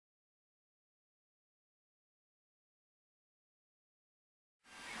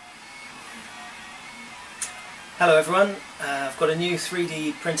Hello everyone, I've got a new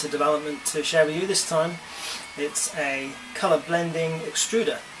 3D printer development to share with you this time. It's a colour blending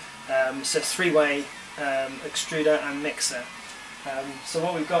extruder. It's a three-way extruder and mixer. So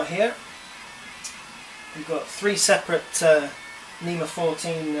what we've got here, we've got three separate NEMA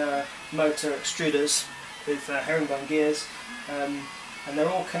 14 motor extruders with herringbone gears, and they're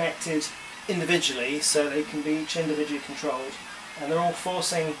all connected individually so they can be each individually controlled, and they're all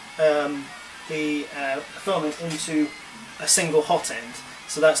forcing the filament into a single hot end,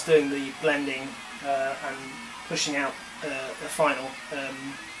 so that's doing the blending and pushing out the final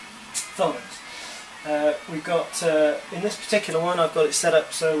filament. We've got, in this particular one, I've got it set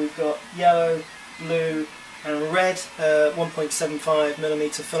up so we've got yellow, blue and red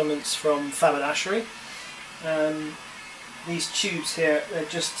 1.75mm filaments from Haberdashery. These tubes here are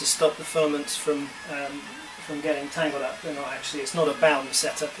just to stop the filaments from getting tangled up. They're not actually, it's not a bound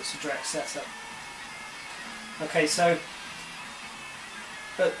setup, it's a direct setup. Okay, so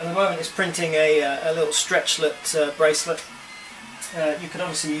at the moment it's printing a little stretchlet bracelet. You could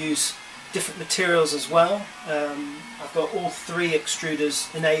obviously use different materials as well. I've got all three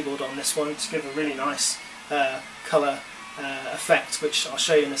extruders enabled on this one to give a really nice colour effect, which I'll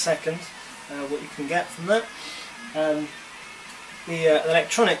show you in a second what you can get from that. The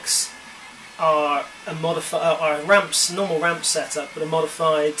electronics are a normal ramp setup, but a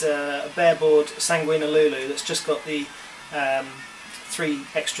modified bare board Sanguina Lulu that's just got the three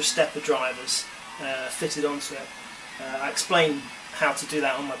extra stepper drivers fitted onto it. I explain how to do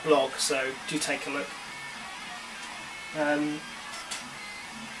that on my blog, so do take a look.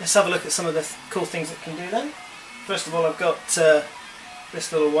 Let's have a look at some of the cool things it can do then. First of all, I've got this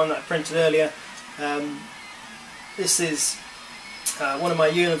little one that I printed earlier. This is one of my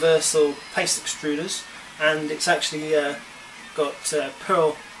universal paste extruders, and it's actually got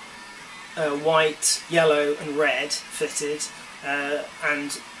pearl white, yellow and red fitted,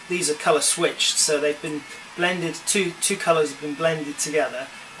 and these are colour switched, so they've been blended, two colours have been blended together.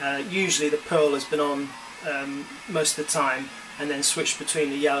 Usually the pearl has been on most of the time and then switched between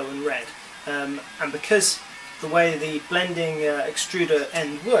the yellow and red, and because the way the blending extruder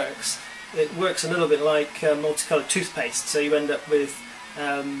end works, it works a little bit like multicoloured toothpaste, so you end up with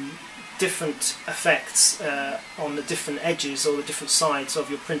different effects on the different edges or the different sides of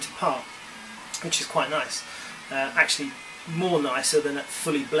your printed part, which is quite nice. Actually more nicer than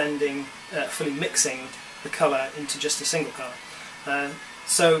fully blending, fully mixing the colour into just a single colour.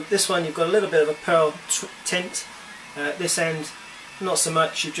 So this one you've got a little bit of a pearl tint. This end not so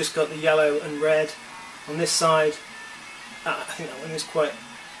much, you've just got the yellow and red. On this side I think that one is quite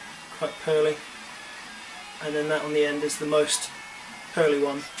pearly, and then that on the end is the most pearly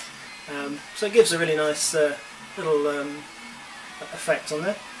one, so it gives a really nice little effect on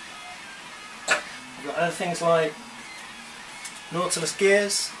there. I've got other things like Nautilus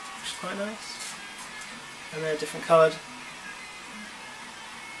gears, which is quite nice, and they're different coloured.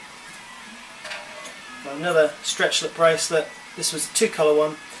 Got another stretchlet bracelet. This was a two-colour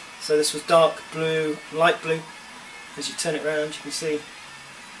one, so this was dark blue and light blue. As you turn it around you can see,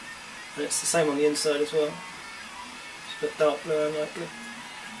 and it's the same on the inside as well. Just got dark blue and light blue.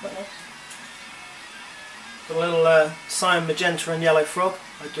 Quite nice. Got a little cyan, magenta and yellow frog.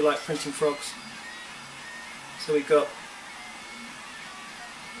 I do like printing frogs. So we've got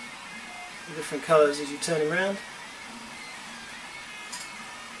the different colours as you turn them around.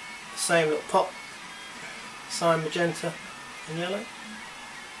 Same little pop. Cyan, magenta and yellow.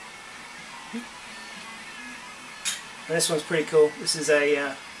 And this one's pretty cool. This is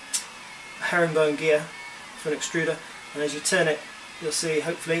a herringbone gear for an extruder, and as you turn it you'll see,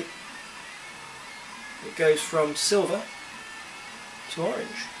 hopefully, it goes from silver to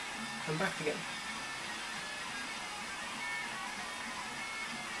orange and back again.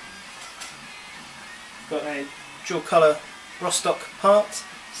 Got a dual colour Rostock part.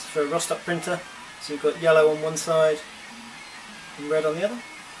 It's for a Rostock printer, so you've got yellow on one side and red on the other.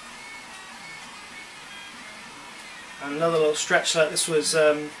 And another little stretchlet. This was,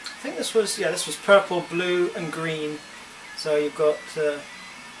 I think this was purple, blue and green. So you've got, as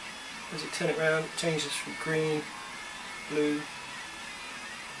you turn it around, it changes from green, blue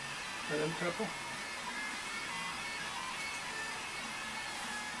and then purple.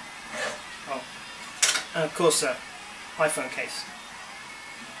 Oh, and of course iPhone case.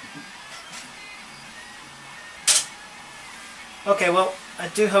 Okay, well, I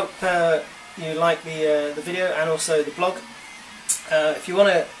do hope you like the video and also the blog. If you want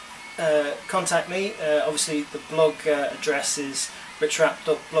to contact me, obviously the blog address is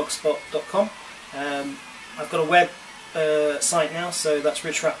reprap.blogspot.com. I've got a web site now, so that's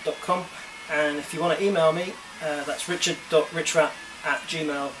reprap.com, and if you want to email me, that's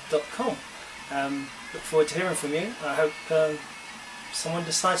richard.richrap@gmail.com. Look forward to hearing from you. I hope someone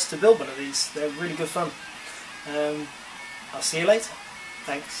decides to build one of these. They're really good fun. I'll see you later.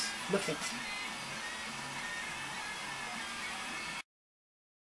 Thanks for looking.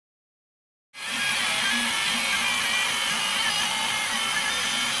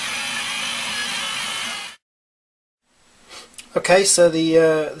 Okay, so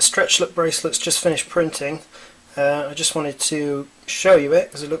the stretch look bracelet's just finished printing. I just wanted to show you it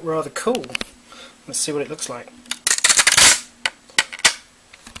because it looked rather cool. Let's see what it looks like.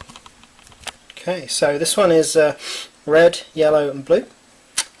 Okay, so this one is red, yellow and blue.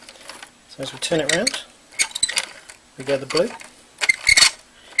 So as we turn it around, we get the blue,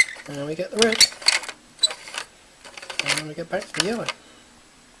 and we get the red, and we get back to the yellow.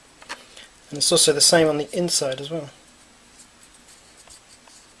 And it's also the same on the inside as well.